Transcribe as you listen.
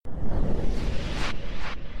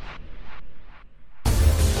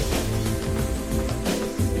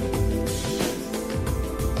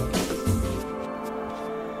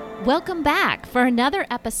Welcome back for another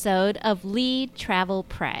episode of Lead, Travel,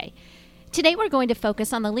 Pray. Today we're going to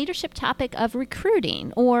focus on the leadership topic of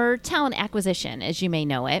recruiting, or talent acquisition as you may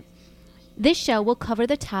know it. This show will cover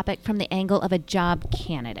the topic from the angle of a job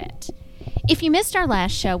candidate. If you missed our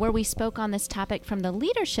last show where we spoke on this topic from the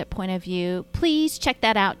leadership point of view, please check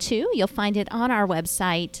that out too. You'll find it on our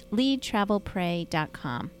website,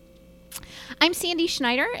 leadtravelpray.com. I'm Sandy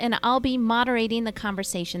Schneider, and I'll be moderating the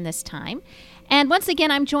conversation this time. And once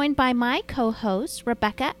again, I'm joined by my co-hosts,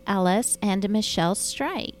 Rebecca Ellis and Michelle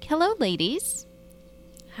Strike. Hello, ladies.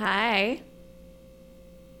 Hi.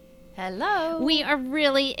 Hello. We are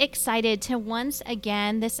really excited to once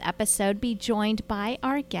again this episode be joined by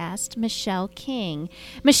our guest, Michelle King.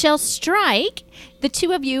 Michelle Strike, the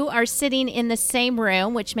two of you are sitting in the same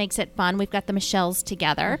room, which makes it fun. We've got the Michelles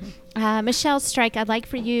together. Michelle Strike, I'd like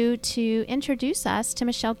for you to introduce us to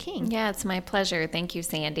Michelle King. Yeah, it's my pleasure. Thank you,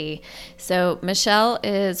 Sandy. So Michelle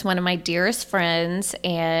is one of my dearest friends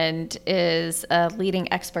and is a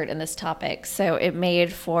leading expert in this topic. So it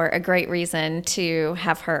made for a great reason to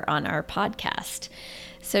have her on our podcast.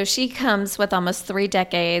 So she comes with almost 3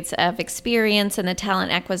 decades of experience in the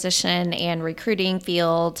talent acquisition and recruiting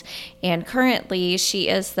field. And currently she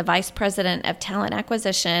is the Vice President of Talent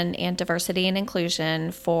Acquisition and Diversity and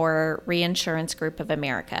Inclusion for Reinsurance Group of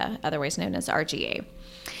America, otherwise known as RGA.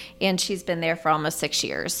 And she's been there for almost 6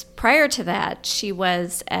 years. Prior to that, she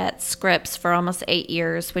was at Scripps for almost 8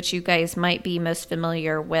 years, which you guys might be most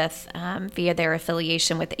familiar with via their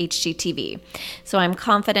affiliation with HGTV. So I'm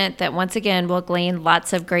confident that once again, we'll glean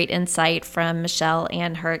lots of great insight from Michelle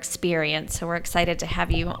and her experience. So we're excited to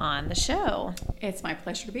have you on the show. It's my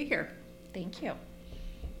pleasure to be here. Thank you.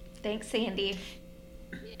 Thanks, Sandy.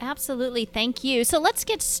 Absolutely. Thank you. So let's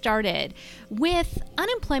get started. With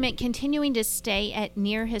unemployment continuing to stay at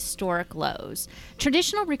near historic lows,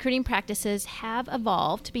 traditional recruiting practices have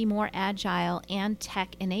evolved to be more agile and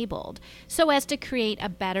tech-enabled so as to create a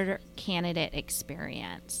better candidate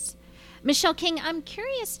experience. Michelle King, I'm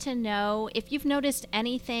curious to know if you've noticed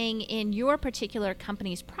anything in your particular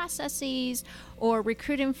company's processes or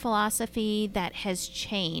recruiting philosophy that has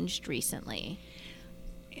changed recently.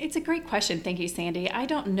 It's a great question. Thank you, Sandy. I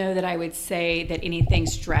don't know that I would say that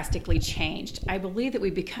anything's drastically changed. I believe that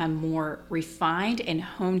we've become more refined and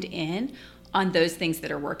honed in on those things that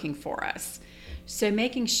are working for us. So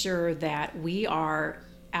making sure that we are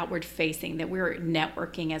outward facing, that we're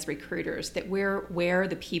networking as recruiters, that we're where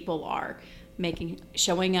the people are,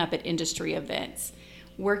 showing up at industry events,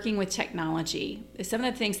 working with technology. Some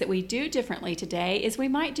of the things that we do differently today is we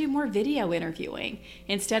might do more video interviewing.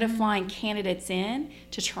 Instead of flying candidates in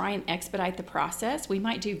to try and expedite the process, we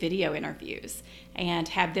might do video interviews and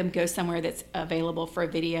have them go somewhere that's available for a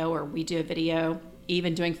video, or we do a video,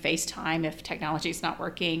 even doing FaceTime if technology is not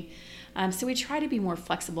working. So we try to be more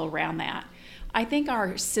flexible around that. I think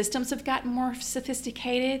our systems have gotten more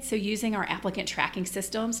sophisticated, so using our applicant tracking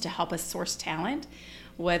systems to help us source talent,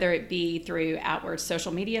 whether it be through outward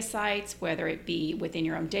social media sites, whether it be within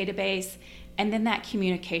your own database, and then that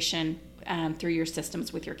communication through your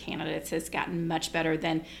systems with your candidates has gotten much better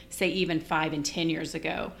than, say, even 5 and 10 years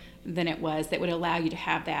ago than it was, that would allow you to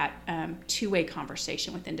have that two-way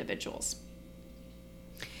conversation with individuals.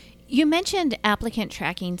 You mentioned applicant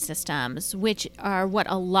tracking systems, which are what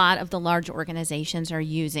a lot of the large organizations are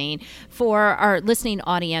using. For our listening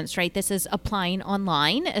audience, right, this is applying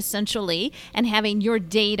online, essentially, and having your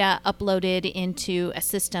data uploaded into a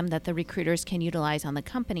system that the recruiters can utilize on the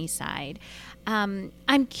company side. I'm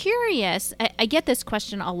curious, I get this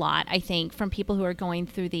question a lot, I think, from people who are going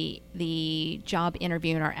through the job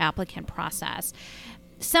interview or applicant process.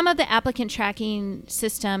 Some of the applicant tracking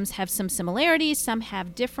systems have some similarities, some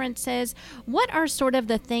have differences. What are sort of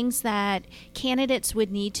the things that candidates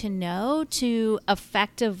would need to know to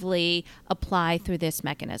effectively apply through this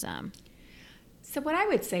mechanism? So what I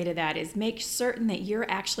would say to that is make certain that you're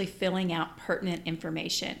actually filling out pertinent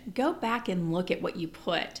information. Go back and look at what you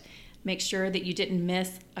put. Make sure that you didn't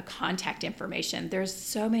miss a contact information. There's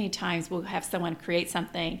so many times we'll have someone create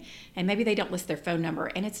something and maybe they don't list their phone number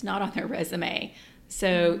and it's not on their resume.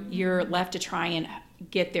 So you're left to try and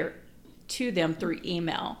get to them through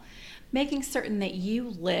email. Making certain that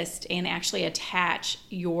you list and actually attach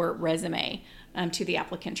your resume to the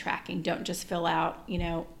applicant tracking. Don't just fill out,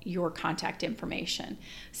 your contact information.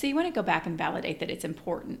 So you want to go back and validate that it's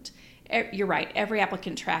important. You're right. Every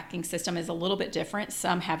applicant tracking system is a little bit different.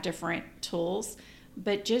 Some have different tools,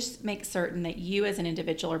 but just make certain that you as an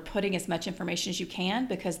individual are putting as much information as you can,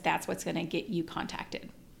 because that's what's going to get you contacted.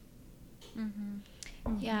 Mm-hmm.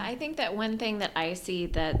 Yeah, I think that one thing that I see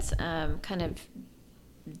that's kind of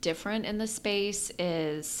different in the space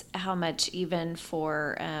is how much, even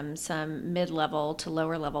for some mid-level to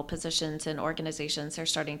lower-level positions in organizations, they're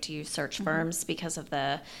starting to use search firms because of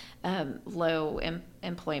the low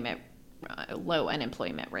unemployment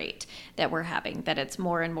rate that we're having, that it's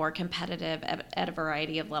more and more competitive at a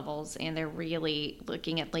variety of levels, and they're really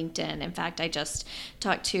looking at LinkedIn. In fact, I just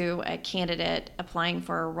talked to a candidate applying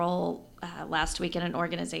for a role last week in an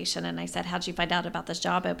organization, and I said, how'd you find out about this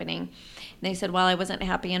job opening? And they said, well, I wasn't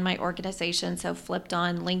happy in my organization, so flipped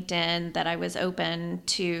on LinkedIn that I was open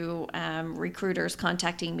to recruiters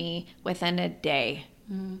contacting me within a day.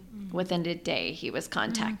 Within a day, he was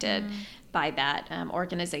contacted by that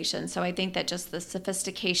organization. So I think that just the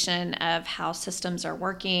sophistication of how systems are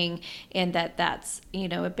working, and that's,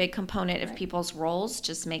 a big component of people's roles,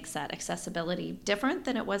 just makes that accessibility different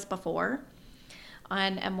than it was before.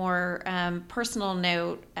 On a more personal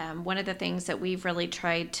note, one of the things that we've really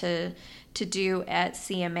tried to do at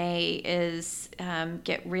CMA is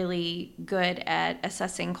get really good at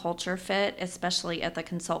assessing culture fit, especially at the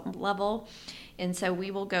consultant level. And so we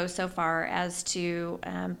will go so far as to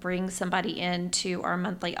bring somebody into our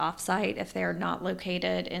monthly offsite. If they're not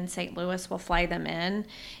located in St. Louis, we'll fly them in,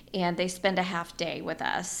 and they spend a half day with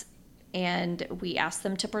us. And we ask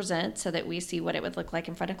them to present so that we see what it would look like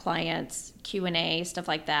in front of clients, Q&A, stuff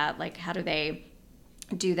like that. Like, how do they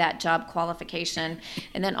do that job qualification?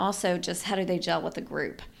 And then also just how do they gel with the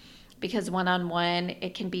group? Because one-on-one,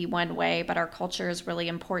 it can be one way, but our culture is really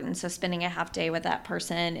important. So spending a half day with that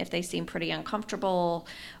person, if they seem pretty uncomfortable,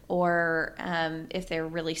 or if they're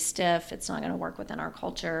really stiff, it's not going to work within our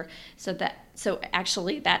culture. So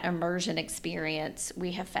actually that immersion experience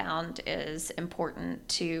we have found is important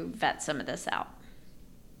to vet some of this out.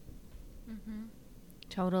 Mm-hmm.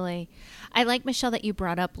 Totally. I like, Michelle, that you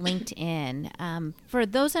brought up LinkedIn. For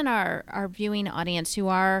those in our viewing audience who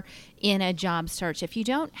are in a job search, if you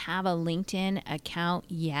don't have a LinkedIn account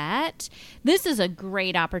yet, this is a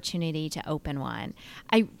great opportunity to open one.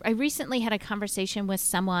 I recently had a conversation with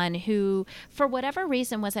someone who, for whatever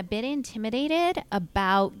reason, was a bit intimidated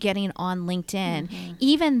about getting on LinkedIn,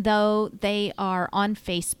 even though they are on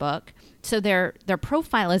Facebook. So their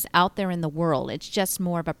profile is out there in the world. It's just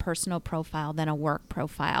more of a personal profile than a work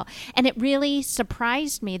profile. And it really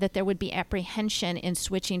surprised me that there would be apprehension in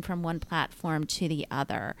switching from one platform to the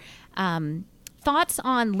other. Thoughts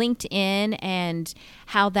on LinkedIn and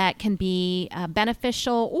how that can be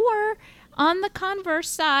beneficial, or on the converse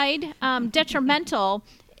side, detrimental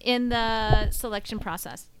in the selection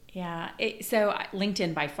process? Yeah, so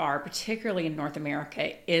LinkedIn by far, particularly in North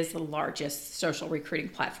America, is the largest social recruiting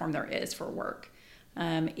platform there is for work.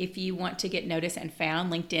 If you want to get noticed and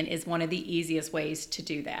found, LinkedIn is one of the easiest ways to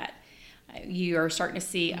do that. You are starting to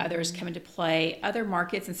see others come into play. Other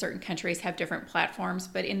markets in certain countries have different platforms,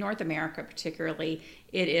 but in North America particularly,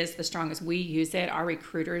 it is the strongest. We use it. Our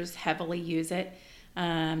recruiters heavily use it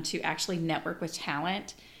to actually network with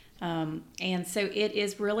talent. And so it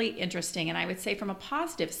is really interesting. And I would say, from a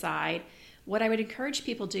positive side, what I would encourage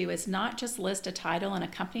people to do is not just list a title and a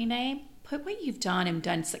company name. Put what you've done and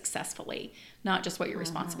done successfully, not just what your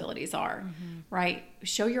responsibilities are, right?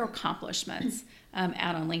 Show your accomplishments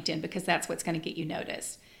out on LinkedIn, because that's what's going to get you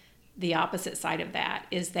noticed. The opposite side of that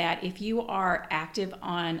is that if you are active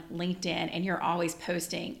on LinkedIn and you're always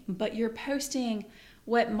posting, but you're posting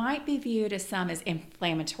what might be viewed as some as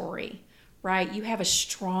inflammatory, right? You have a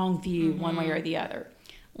strong view one way or the other.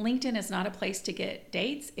 LinkedIn is not a place to get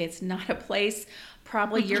dates. It's not a place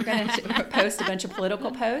probably you're going to post a bunch of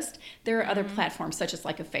political posts. There are other platforms, such as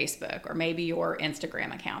like a Facebook or maybe your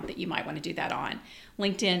Instagram account, that you might want to do that on.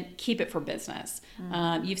 LinkedIn, keep it for business.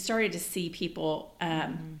 You've started to see people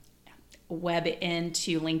web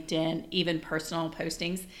into LinkedIn, even personal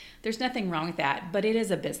postings. There's nothing wrong with that, but it is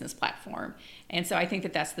a business platform. And so I think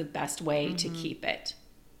that that's the best way to keep it.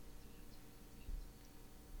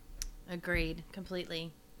 Agreed,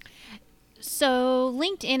 completely. So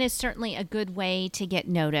LinkedIn is certainly a good way to get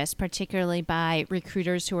noticed, particularly by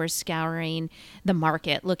recruiters who are scouring the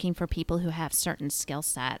market, looking for people who have certain skill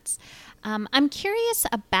sets. I'm curious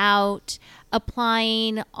about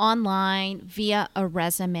applying online via a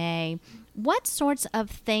resume. What sorts of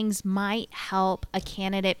things might help a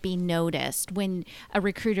candidate be noticed when a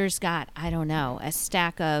recruiter's got, I don't know, a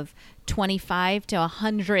stack of 25 to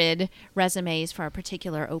 100 resumes for a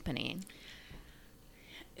particular opening?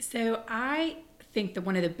 So I think that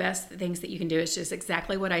one of the best things that you can do is just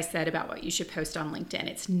exactly what I said about what you should post on LinkedIn.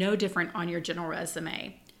 It's no different on your general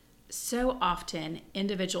resume. So often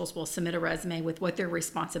individuals will submit a resume with what their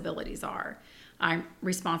responsibilities are. I'm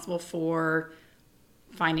responsible for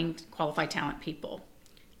finding qualified talent people.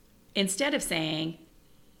 Instead of saying,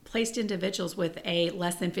 placed individuals with a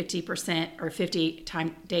less than 50% or 50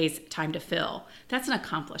 days time to fill. That's an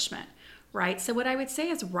accomplishment, right? So what I would say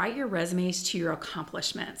is write your resumes to your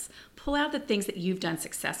accomplishments. Pull out the things that you've done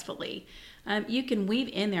successfully. You can weave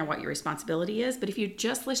in there what your responsibility is, but if you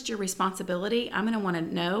just list your responsibility, I'm going to want to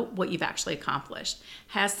know what you've actually accomplished.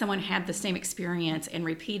 Has someone had the same experience and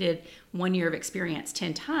repeated 1 year of experience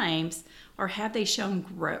 10 times, or have they shown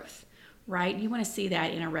growth, right? You want to see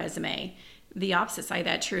that in a resume. The opposite side of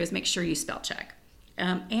that true is make sure you spell check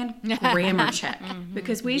and grammar check,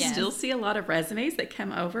 because we still see a lot of resumes that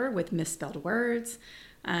come over with misspelled words,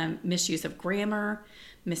 misuse of grammar,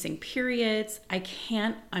 missing periods. I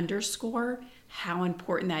can't underscore how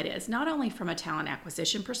important that is, not only from a talent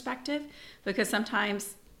acquisition perspective, because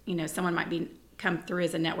sometimes, someone might come through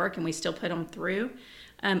as a network and we still put them through.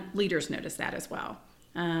 Leaders notice that as well.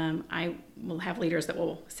 I will have leaders that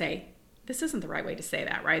will say, this isn't the right way to say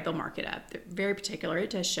that, right? They'll mark it up. They're very particular.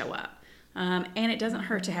 It does show up. And it doesn't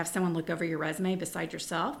hurt to have someone look over your resume beside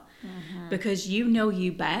yourself, because you know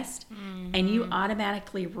you best, and you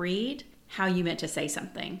automatically read how you meant to say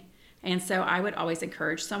something. And so I would always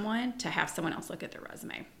encourage someone to have someone else look at their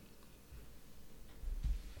resume.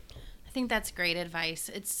 I think that's great advice.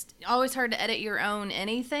 It's always hard to edit your own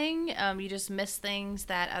anything. You just miss things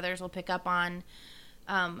that others will pick up on.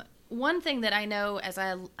 One thing that I know as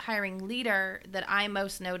a hiring leader that I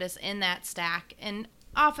most notice in that stack, and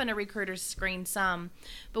often a recruiter screens some,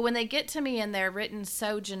 but when they get to me and they're written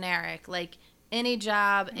so generic, like any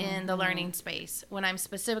job in the learning space, when I'm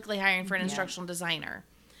specifically hiring for an instructional designer,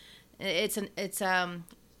 it's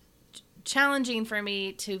challenging for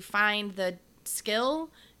me to find the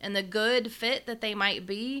skill and the good fit that they might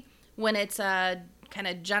be when it's a kind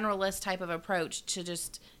of generalist type of approach to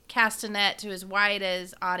just cast a net to as wide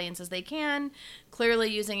as audience as they can, clearly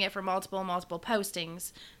using it for multiple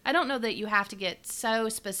postings. I don't know that you have to get so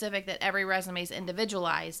specific that every resume is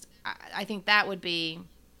individualized. I think that would be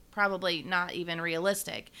probably not even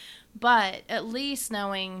realistic, but at least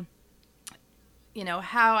knowing,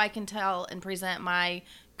 how I can tell and present my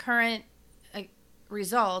current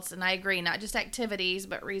results, and I agree, not just activities,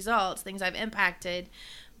 but results, things I've impacted,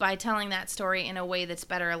 by telling that story in a way that's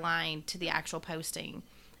better aligned to the actual posting.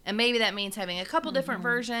 And maybe that means having a couple different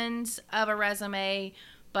versions of a resume,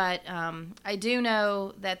 but I do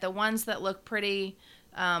know that the ones that look pretty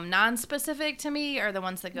non-specific to me are the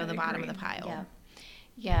ones that go to the bottom of the pile.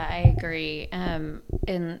 Yeah, I agree.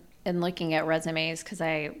 In looking at resumes, because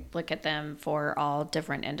I look at them for all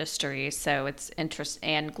different industries, so it's and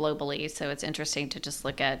globally, so it's interesting to just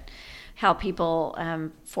look at how people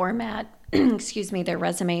format, their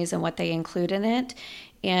resumes and what they include in it.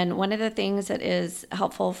 And one of the things that is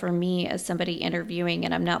helpful for me as somebody interviewing,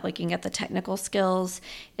 and I'm not looking at the technical skills,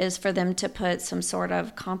 is for them to put some sort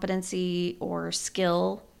of competency or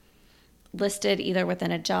skill listed either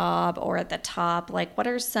within a job or at the top. Like, what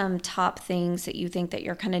are some top things that you think that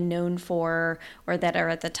you're kind of known for, or that are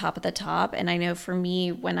at the top of the top? And I know for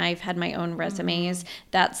me, when I've had my own resumes,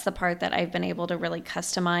 that's the part that I've been able to really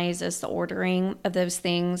customize, is the ordering of those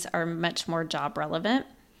things are much more job relevant.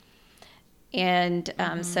 And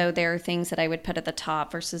so there are things that I would put at the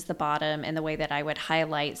top versus the bottom, and the way that I would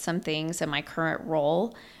highlight some things in my current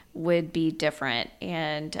role would be different.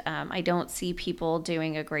 And I don't see people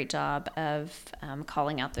doing a great job of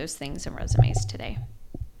calling out those things in resumes today.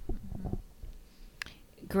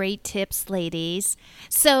 Great tips, ladies.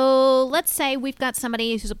 So let's say we've got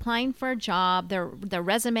somebody who's applying for a job, their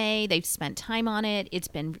resume, they've spent time on it, it's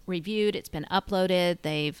been reviewed, it's been uploaded,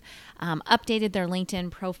 they've updated their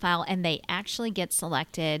LinkedIn profile, and they actually get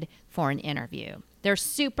selected for an interview. They're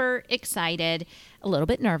super excited, a little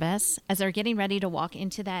bit nervous as they're getting ready to walk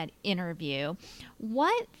into that interview.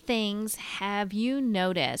 What things have you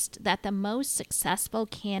noticed that the most successful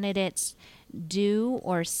candidates do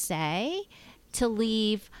or say to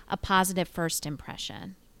leave a positive first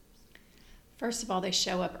impression? First of all, they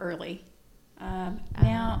show up early.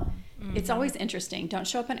 It's always interesting. Don't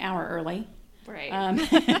show up an hour early. Right.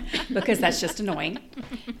 Because that's just annoying.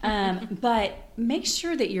 But make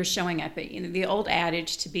sure that you're showing up. The old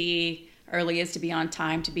adage, to be early is to be on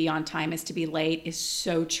time, to be on time is to be late, is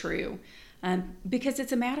so true. Because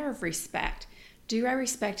it's a matter of respect. Do I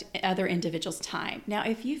respect other individuals' time? Now,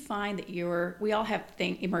 if you find that we all have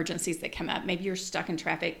emergencies that come up, maybe you're stuck in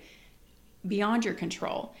traffic beyond your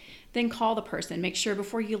control, then call the person. Make sure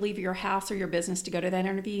before you leave your house or your business to go to that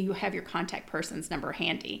interview, you have your contact person's number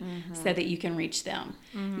handy so that you can reach them.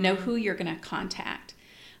 Know who you're going to contact.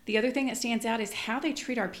 The other thing that stands out is how they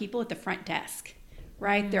treat our people at the front desk,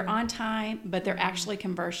 right? They're on time, but they're actually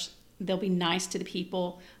they'll be nice to the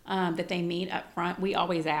people that they meet up front. We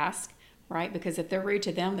always ask, right? Because if they're rude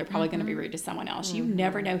to them, they're probably going to be rude to someone else. You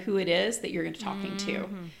never know who it is that you're going to be talking to.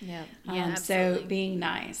 Yeah. So absolutely. being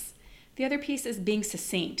nice. The other piece is being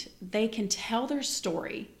succinct. They can tell their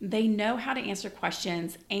story. They know how to answer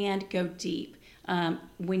questions and go deep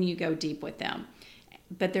when you go deep with them.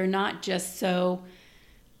 But they're not just so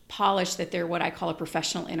polished that they're what I call a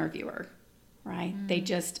professional interviewer, right? They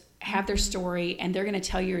just have their story, and they're going to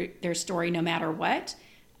tell you their story no matter what.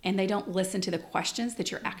 And they don't listen to the questions that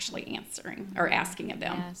you're actually answering or asking of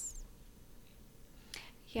them. Yes.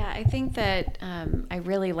 Yeah, I think that I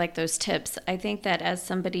really like those tips. I think that as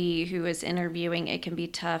somebody who is interviewing, it can be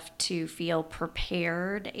tough to feel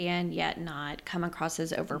prepared and yet not come across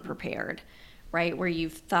as over-prepared, right? Where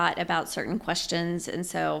you've thought about certain questions, and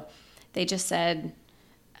so they just said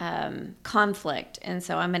conflict, and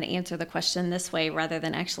so I'm going to answer the question this way rather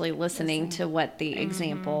than actually listening to what the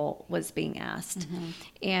example was being asked.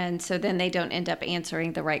 And so then they don't end up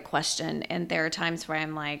answering the right question, and there are times where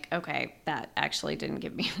I'm like, okay, that actually didn't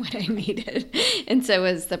give me what I needed. And so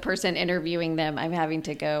as the person interviewing them, I'm having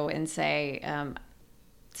to go and say,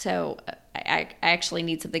 so I actually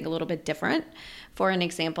need something a little bit different for an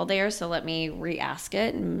example there. So let me re-ask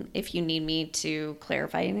it. And if you need me to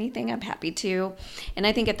clarify anything, I'm happy to. And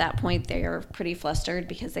I think at that point, they're pretty flustered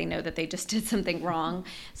because they know that they just did something wrong.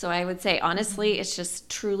 So I would say, honestly, it's just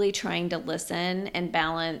truly trying to listen and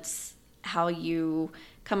balance how you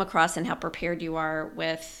come across and how prepared you are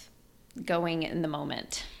with going in the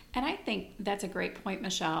moment. And I think that's a great point,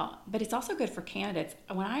 Michelle. But it's also good for candidates.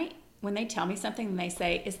 When they tell me something and they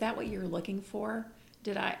say, "Is that what you're looking for?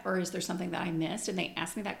 Or is there something that I missed?" And they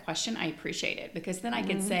ask me that question, I appreciate it, because then I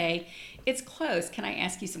can say, "It's close. Can I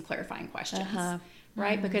ask you some clarifying questions?"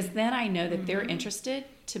 Right? Because then I know that they're interested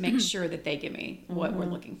to make sure that they give me what we're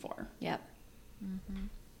looking for. Yep.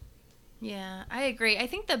 Yeah, I agree. I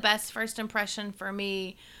think the best first impression for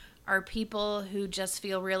me are people who just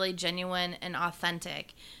feel really genuine and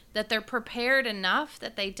authentic, that they're prepared enough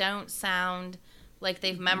that they don't sound like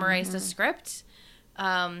they've memorized a script,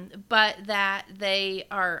 but that they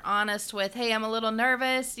are honest with, hey, I'm a little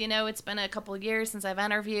nervous, it's been a couple of years since I've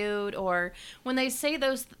interviewed. Or when they say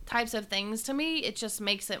those types of things to me, it just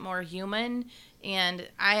makes it more human, and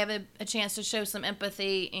I have a chance to show some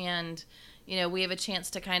empathy, and we have a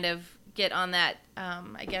chance to kind of get on that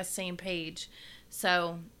same page.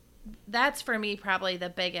 So that's for me probably the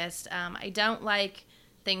biggest. I don't like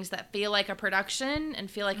things that feel like a production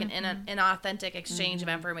and feel like an inauthentic exchange of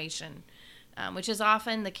information, which is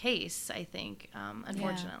often the case, I think,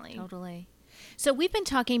 unfortunately. Yeah, totally. So we've been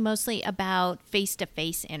talking mostly about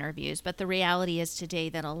face-to-face interviews, but the reality is today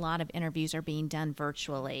that a lot of interviews are being done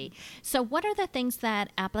virtually. So what are the things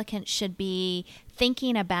that applicants should be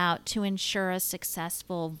thinking about to ensure a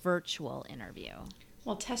successful virtual interview?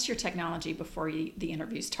 Well, test your technology before the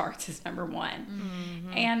interview starts is number one.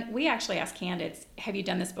 And we actually ask candidates, have you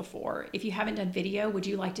done this before? If you haven't done video, would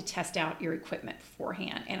you like to test out your equipment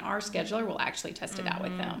beforehand? And our scheduler will actually test it out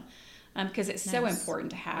with them, because it's so important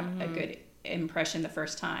to have a good impression the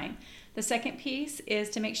first time. The second piece is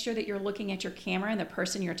to make sure that you're looking at your camera and the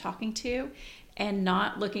person you're talking to, and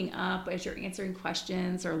not looking up as you're answering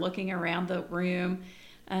questions or looking around the room.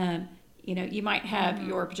 You might have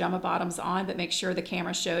your pajama bottoms on, but make sure the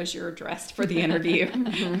camera shows you're dressed for the interview,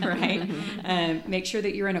 right? Make sure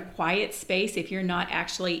that you're in a quiet space if you're not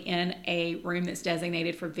actually in a room that's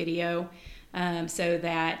designated for video, so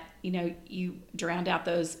that, you drowned out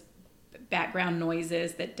those background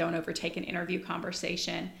noises that don't overtake an interview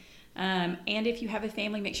conversation. And if you have a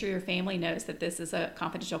family, make sure your family knows that this is a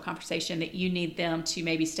confidential conversation, that you need them to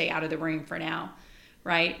maybe stay out of the room for now,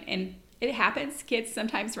 right? And it happens. Kids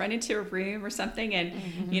sometimes run into a room or something, and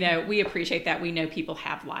we appreciate that. We know people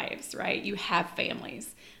have lives, right? You have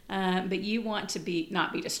families, but you want to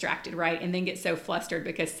not be distracted, right? And then get so flustered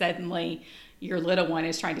because suddenly your little one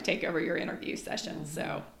is trying to take over your interview session.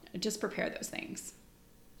 So just prepare those things.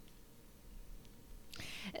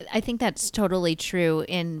 I think that's totally true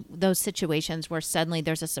in those situations where suddenly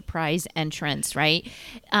there's a surprise entrance, right?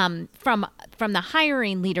 From the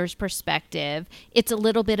hiring leader's perspective, it's a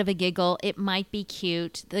little bit of a giggle. It might be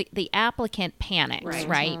cute. The applicant panics,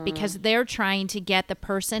 right? Because they're trying to get the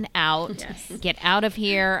person out, get out of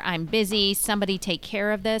here. I'm busy. Somebody take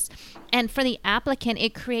care of this. And for the applicant,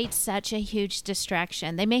 it creates such a huge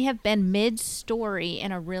distraction. They may have been mid-story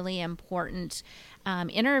in a really important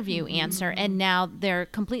interview answer, and now they're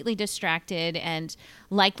completely distracted, and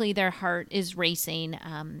likely their heart is racing.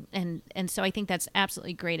 And so I think that's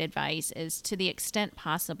absolutely great advice, is to the extent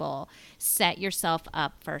possible, set yourself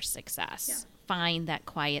up for success. Yeah. Find that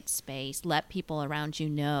quiet space. Let people around you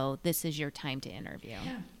know this is your time to interview.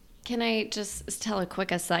 Yeah. Can I just tell a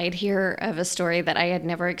quick aside here of a story that I had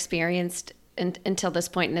never experienced until this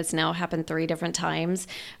point, and it's now happened 3 different times,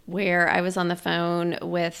 where I was on the phone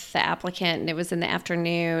with the applicant, and it was in the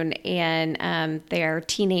afternoon, and their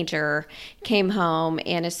teenager came home,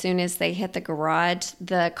 and as soon as they hit the garage,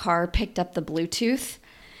 the car picked up the Bluetooth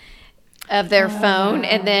of their phone,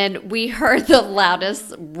 and then we heard the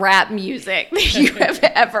loudest rap music that you have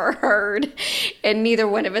ever heard, and neither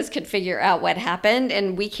one of us could figure out what happened,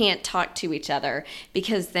 and we can't talk to each other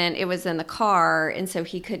because then it was in the car, and so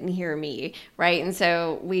he couldn't hear me, right? And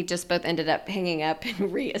so we just both ended up hanging up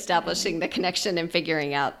and reestablishing the connection and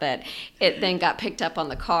figuring out that it then got picked up on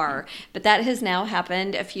the car. But that has now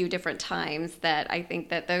happened a few different times, that I think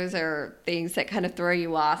that those are things that kind of throw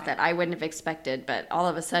you off that I wouldn't have expected, but all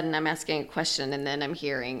of a sudden I'm asking a question and then I'm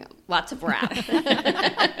hearing lots of rap.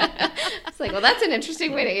 It's like, well, that's an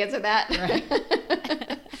interesting way to answer that. Right.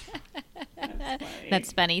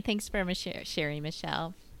 That's funny. Thanks for sharing,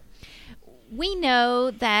 Michelle. We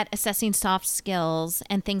know that assessing soft skills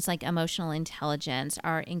and things like emotional intelligence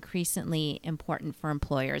are increasingly important for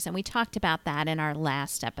employers, and we talked about that in our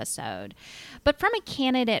last episode. But from a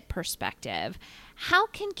candidate perspective, how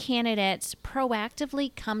can candidates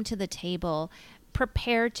proactively come to the table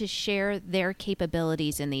prepared to share their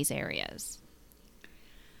capabilities in these areas?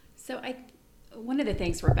 So one of the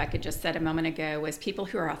things Rebecca just said a moment ago was people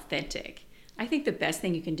who are authentic. I think the best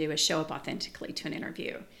thing you can do is show up authentically to an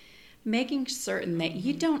interview, making certain that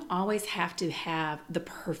you don't always have to have the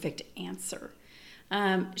perfect answer.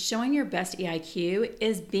 Showing your best EIQ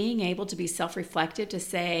is being able to be self-reflective, to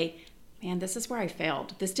say, man, this is where I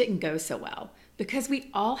failed. This didn't go so well. Because we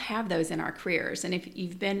all have those in our careers. And if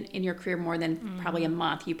you've been in your career more than probably a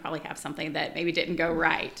month, you probably have something that maybe didn't go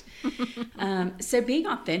right. So being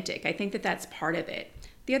authentic, I think that that's part of it.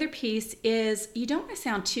 The other piece is you don't want to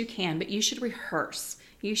sound too canned, but you should rehearse.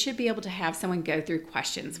 You should be able to have someone go through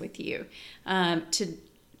questions with you to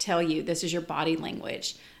tell you this is your body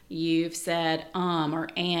language. You've said or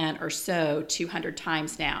and or so 200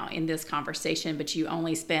 times now in this conversation, but you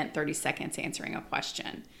only spent 30 seconds answering a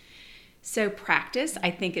question. So practice,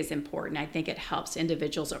 I think, is important. I think it helps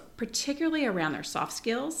individuals, particularly around their soft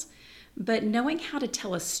skills, but knowing how to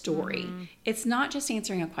tell a story. It's not just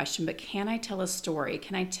answering a question, but can I tell a story?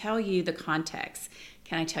 Can I tell you the context?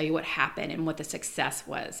 Can I tell you what happened and what the success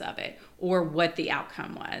was of it, or what the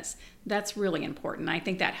outcome was? That's really important. I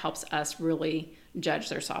think that helps us really judge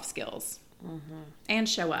their soft skills and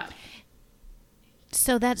show up.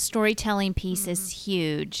 So that storytelling piece is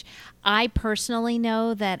huge. I personally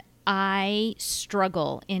know that I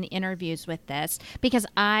struggle in interviews with this because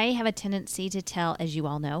I have a tendency to tell, as you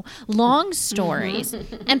all know, long stories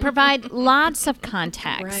and provide lots of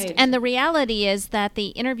context. Right. And the reality is that the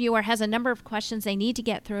interviewer has a number of questions they need to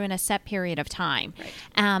get through in a set period of time.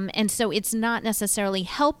 Right. And so it's not necessarily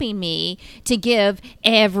helping me to give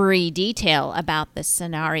every detail about the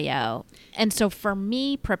scenario. And so for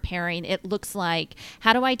me preparing, it looks like,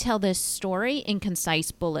 how do I tell this story in concise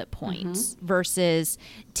bullet points versus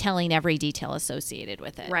telling every detail associated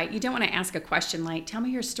with it? Right. You don't want to ask a question like, tell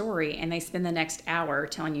me your story, and they spend the next hour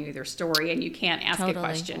telling you their story, and you can't ask a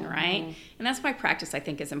question, right? And that's why practice, I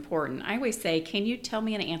think, is important. I always say, can you tell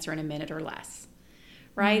me an answer in a minute or less?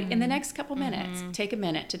 Right? In the next couple minutes, take a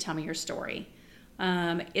minute to tell me your story.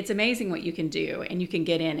 It's amazing what you can do, and you can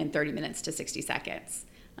get in 30 minutes to 60 seconds.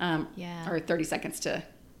 Or 30 seconds to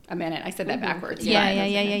a minute. I said that backwards.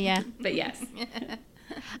 Yeah. But yes.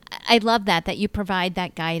 I love that you provide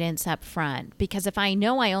that guidance up front, because if I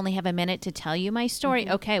know I only have a minute to tell you my story,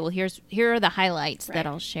 okay, well, here are the highlights that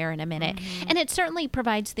I'll share in a minute. And it certainly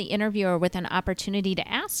provides the interviewer with an opportunity to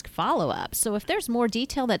ask follow-up. So if there's more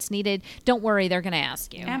detail that's needed, don't worry, they're going to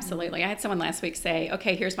ask you. Absolutely. I had someone last week say,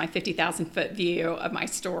 okay, here's my 50,000-foot view of my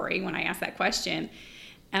story when I asked that question.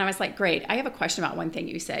 And I was like, great, I have a question about one thing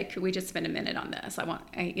you said. Could we just spend a minute on this?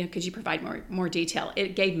 Could you provide more detail?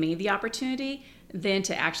 It gave me the opportunity then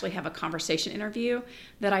to actually have a conversation interview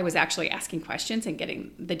that I was actually asking questions and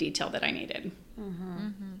getting the detail that I needed.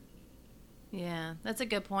 Yeah, that's a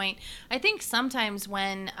good point. I think sometimes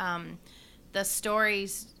when the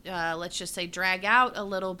stories, let's just say, drag out a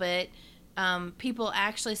little bit, people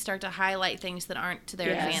actually start to highlight things that aren't to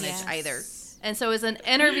their advantage either. And so as an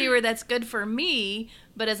interviewer, that's good for me,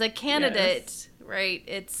 but as a candidate, right,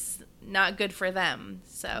 it's not good for them.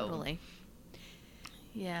 So, Totally.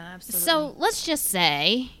 Yeah, absolutely. So let's just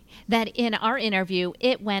say that in our interview,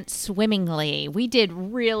 it went swimmingly. We did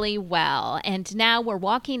really well. And now we're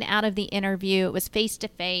walking out of the interview. It was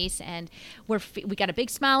face-to-face, and we got a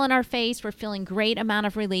big smile on our face. We're feeling great amount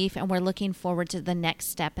of relief, and we're looking forward to the next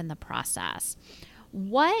step in the process.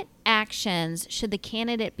 What actions should the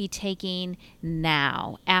candidate be taking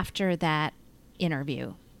now after that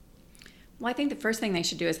interview? Well, I think the first thing they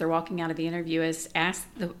should do as they're walking out of the interview is ask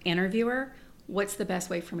the interviewer, what's the best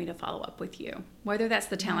way for me to follow up with you? Whether that's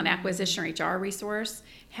the talent acquisition or HR resource,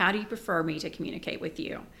 how do you prefer me to communicate with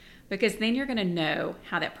you? Because then you're going to know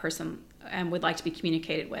how that person would like to be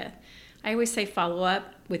communicated with. I always say follow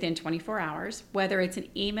up within 24 hours, whether it's an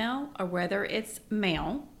email or whether it's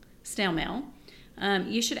mail, snail mail.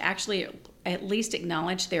 You should actually at least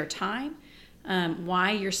acknowledge their time,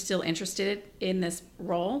 why you're still interested in this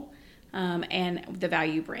role, and the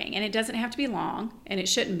value you bring. And it doesn't have to be long, and it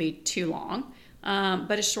shouldn't be too long,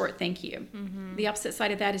 but a short thank you. Mm-hmm. The opposite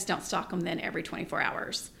side of that is don't stalk them then every 24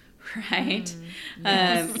 hours, right?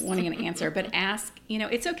 Yes. Wanting an answer. But ask,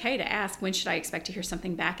 it's okay to ask, when should I expect to hear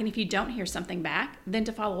something back? And if you don't hear something back, then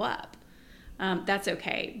to follow up. That's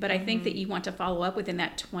okay. But I think that you want to follow up within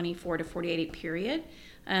that 24 to 48 period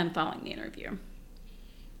following the interview.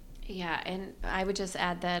 Yeah, and I would just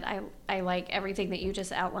add that I like everything that you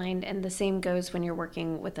just outlined, and the same goes when you're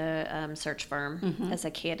working with a search firm as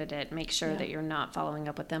a candidate. Make sure that you're not following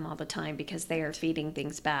up with them all the time, because they are feeding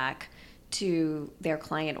things back to their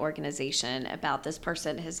client organization about this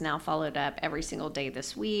person has now followed up every single day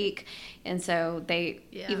this week. And so they,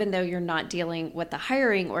 even though you're not dealing with the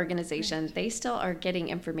hiring organization, they still are getting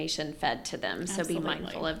information fed to them. Absolutely. So be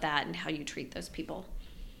mindful of that and how you treat those people.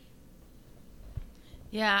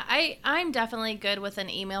 Yeah, I'm definitely good with an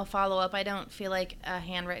email follow-up. I don't feel like a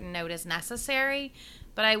handwritten note is necessary,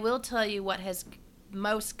 but I will tell you what has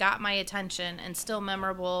most got my attention and still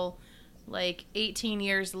memorable, like 18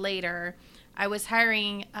 years later. I was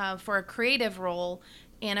hiring for a creative role,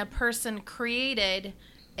 and a person created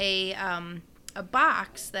a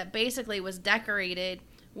box that basically was decorated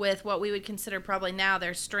with what we would consider probably now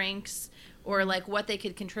their strengths or like what they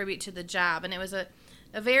could contribute to the job. And it was a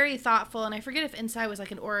very thoughtful, and I forget if inside was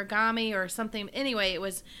like an origami or something. Anyway, it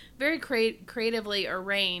was very creatively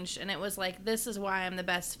arranged, and it was like, this is why I'm the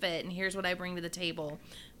best fit, and here's what I bring to the table,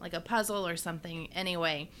 like a puzzle or something.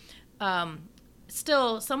 Anyway,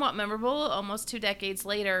 still somewhat memorable almost 2 decades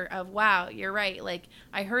later of, wow, you're right. Like,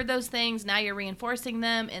 I heard those things. Now you're reinforcing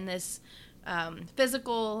them in this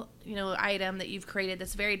physical, item that you've created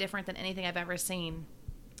that's very different than anything I've ever seen.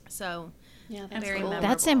 So, yeah, that's very cool. memorable.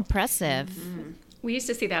 That's impressive. Mm-hmm. We used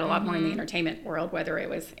to see that a lot more in the entertainment world, whether it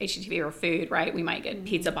was HGTV or food, right? We might get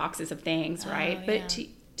pizza boxes of things, right? But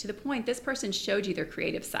to the point, this person showed you their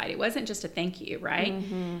creative side. It wasn't just a thank you, right?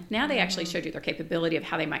 Mm-hmm. Now they actually showed you their capability of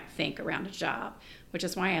how they might think around a job, which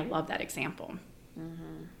is why I love that example.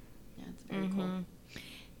 Mm-hmm. Yeah, it's very cool.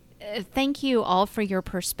 Thank you all for your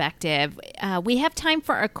perspective. We have time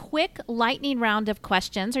for a quick lightning round of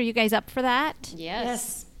questions. Are you guys up for that?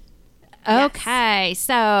 Yes. Okay,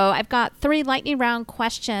 so I've got 3 lightning round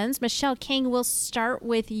questions. Michelle King, we'll start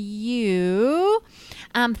with you.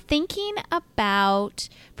 Thinking about,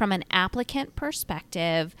 from an applicant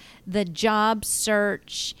perspective, the job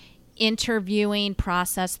search interviewing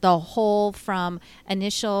process, the whole from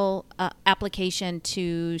initial application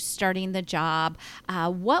to starting the job,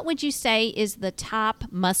 what would you say is the top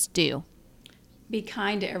must-do? Be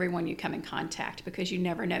kind to everyone you come in contact, because you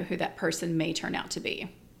never know who that person may turn out to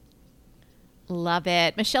be. Love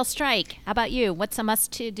it. Michelle Strike, how about you? What's a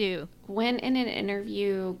must-to-do? When in an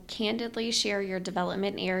interview, candidly share your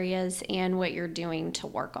development areas and what you're doing to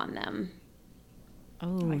work on them. Oh,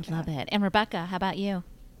 love it. And Rebecca, how about you?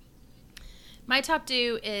 My top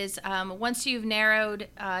do is once you've narrowed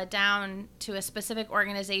down to a specific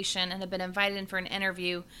organization and have been invited in for an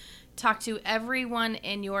interview, talk to everyone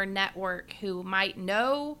in your network who might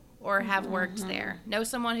know or have worked there. Know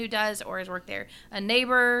someone who does or has worked there. A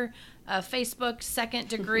neighbor, a Facebook second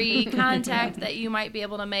degree contact that you might be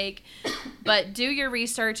able to make. But do your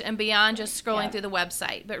research and beyond just scrolling through the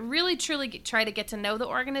website. But really, truly try to get to know the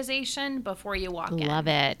organization before you walk in. Love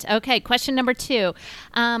it. Okay, question number 2.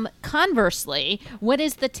 Conversely, what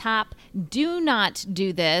is the top do not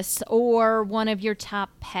do this or one of your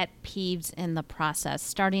top pet peeves in the process?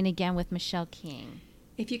 Starting again with Michelle King.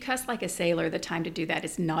 If you cuss like a sailor, the time to do that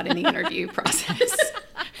is not in the interview process.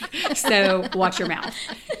 So watch your mouth.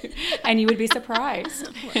 And you would be surprised.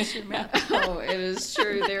 Watch your mouth. Oh, it is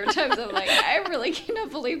true. There are times I'm like, I really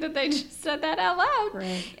cannot believe that they just said that out loud.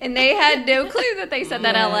 Right. And they had no clue that they said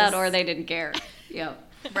that out loud, or they didn't care. Yep.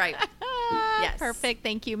 Right. Yes. Perfect.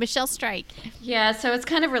 Thank you. Michelle Strike. Yeah, so it's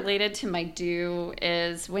kind of related to my do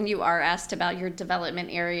is when you are asked about your development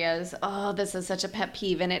areas, oh, this is such a pet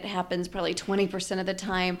peeve, and it happens probably 20% of the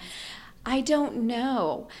time. I don't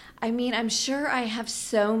know. I mean, I'm sure I have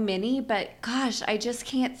so many, but gosh, I just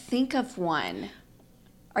can't think of one.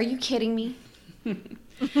 Are you kidding me? Or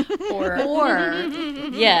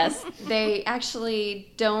yes, they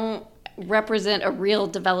actually don't represent a real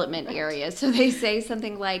development area. So they say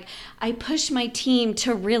something like, I push my team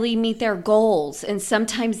to really meet their goals, and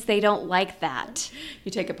sometimes they don't like that.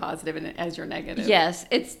 You take a positive as your negative. Yes,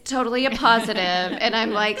 it's totally a positive. And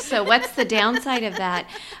I'm like, so what's the downside of that?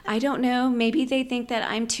 I don't know. Maybe they think that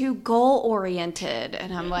I'm too goal-oriented.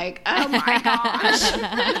 And I'm like, oh my gosh.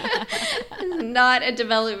 Not a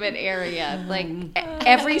development area. Like,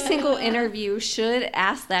 every single interview should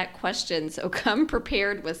ask that question. So come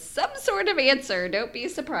prepared with some sort of answer. Don't be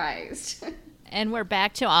surprised. And we're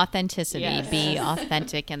back to authenticity. Yes. Be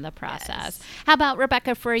authentic in the process. How about,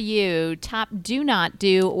 Rebecca, for you, top do not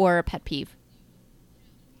do or pet peeve?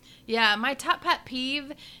 Yeah, my top pet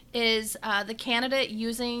peeve is the candidate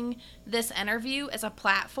using this interview as a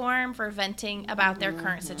platform for venting about their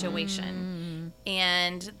current situation.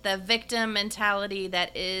 And the victim mentality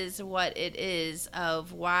that is what it is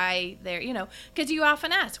of why they're, because you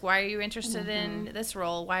often ask, why are you interested in this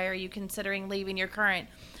role? Why are you considering leaving your current?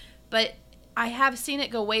 But I have seen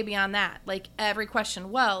it go way beyond that. Like every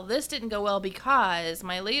question, well, this didn't go well because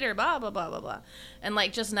my leader, blah, blah, blah, blah, blah. And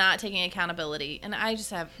like just not taking accountability. And I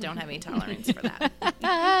just don't have any tolerance for that.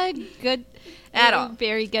 Good. At all.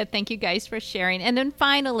 Very good. Thank you guys for sharing. And then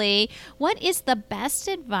finally, what is the best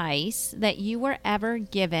advice that you were ever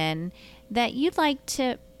given that you'd like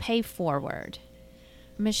to pay forward?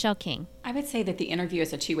 Michelle King. I would say that the interview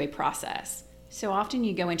is a two-way process. So often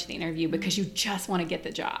you go into the interview because you just want to get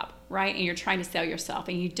the job, right? And you're trying to sell yourself,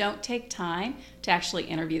 and you don't take time to actually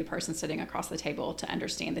interview the person sitting across the table to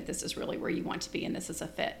understand that this is really where you want to be and this is a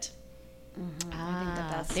fit. I think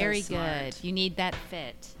that's very so smart. good. You need that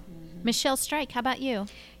fit. Michelle Strike, how about you?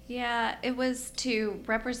 Yeah, it was to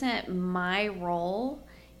represent my role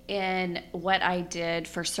in what I did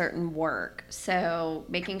for certain work. So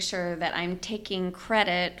making sure that I'm taking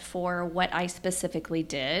credit for what I specifically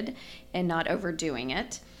did and not overdoing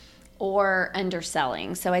it or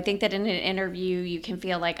underselling. So I think that in an interview, you can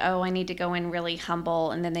feel like, oh, I need to go in really humble,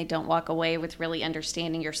 and then they don't walk away with really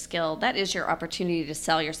understanding your skill. That is your opportunity to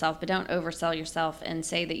sell yourself, but don't oversell yourself and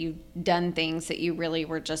say that you've done things that you really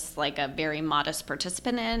were just like a very modest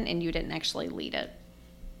participant in and you didn't actually lead it.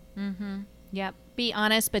 Yep. Be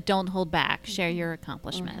honest, but don't hold back. Share your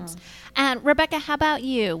accomplishments. And Rebecca, how about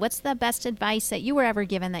you? What's the best advice that you were ever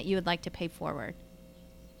given that you would like to pay forward?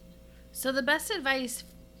 So the best advice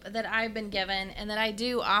that I've been given, and that I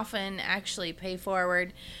do often actually pay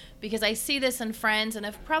forward, because I see this in friends and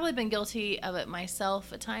have probably been guilty of it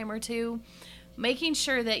myself a time or two, making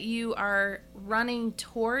sure that you are running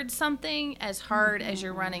towards something as hard as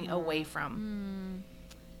you're running away from.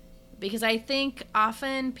 Because I think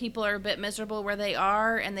often people are a bit miserable where they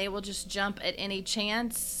are, and they will just jump at any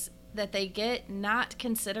chance that they get, not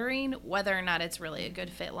considering whether or not it's really a good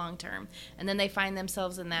fit long term. And then they find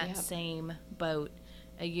themselves in that same boat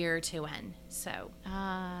a year or two in. So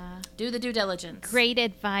do the due diligence. Great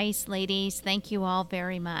advice, ladies. Thank you all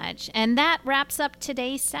very much. And that wraps up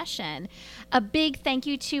today's session. A big thank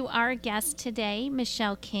you to our guest today,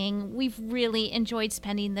 Michelle King. We've really enjoyed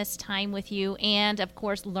spending this time with you and, of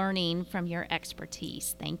course, learning from your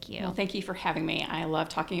expertise. Thank you. Well, thank you for having me. I love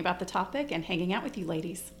talking about the topic and hanging out with you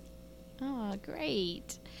ladies. Oh,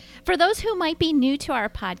 great. For those who might be new to our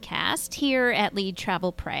podcast, here at Lead,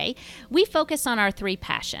 Travel, Pray, we focus on our three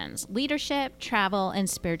passions: leadership, travel, and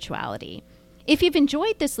spirituality. If you've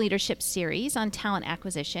enjoyed this leadership series on talent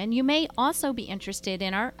acquisition, you may also be interested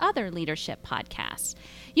in our other leadership podcasts.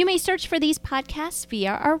 You may search for these podcasts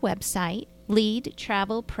via our website,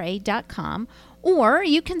 leadtravelpray.com, or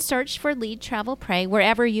you can search for Lead, Travel, Pray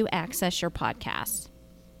wherever you access your podcasts.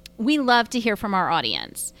 We love to hear from our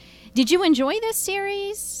audience. Did you enjoy this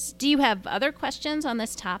series? Do you have other questions on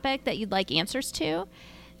this topic that you'd like answers to?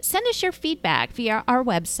 Send us your feedback via our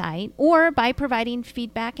website or by providing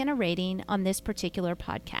feedback and a rating on this particular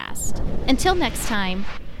podcast. Until next time,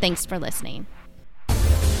 thanks for listening.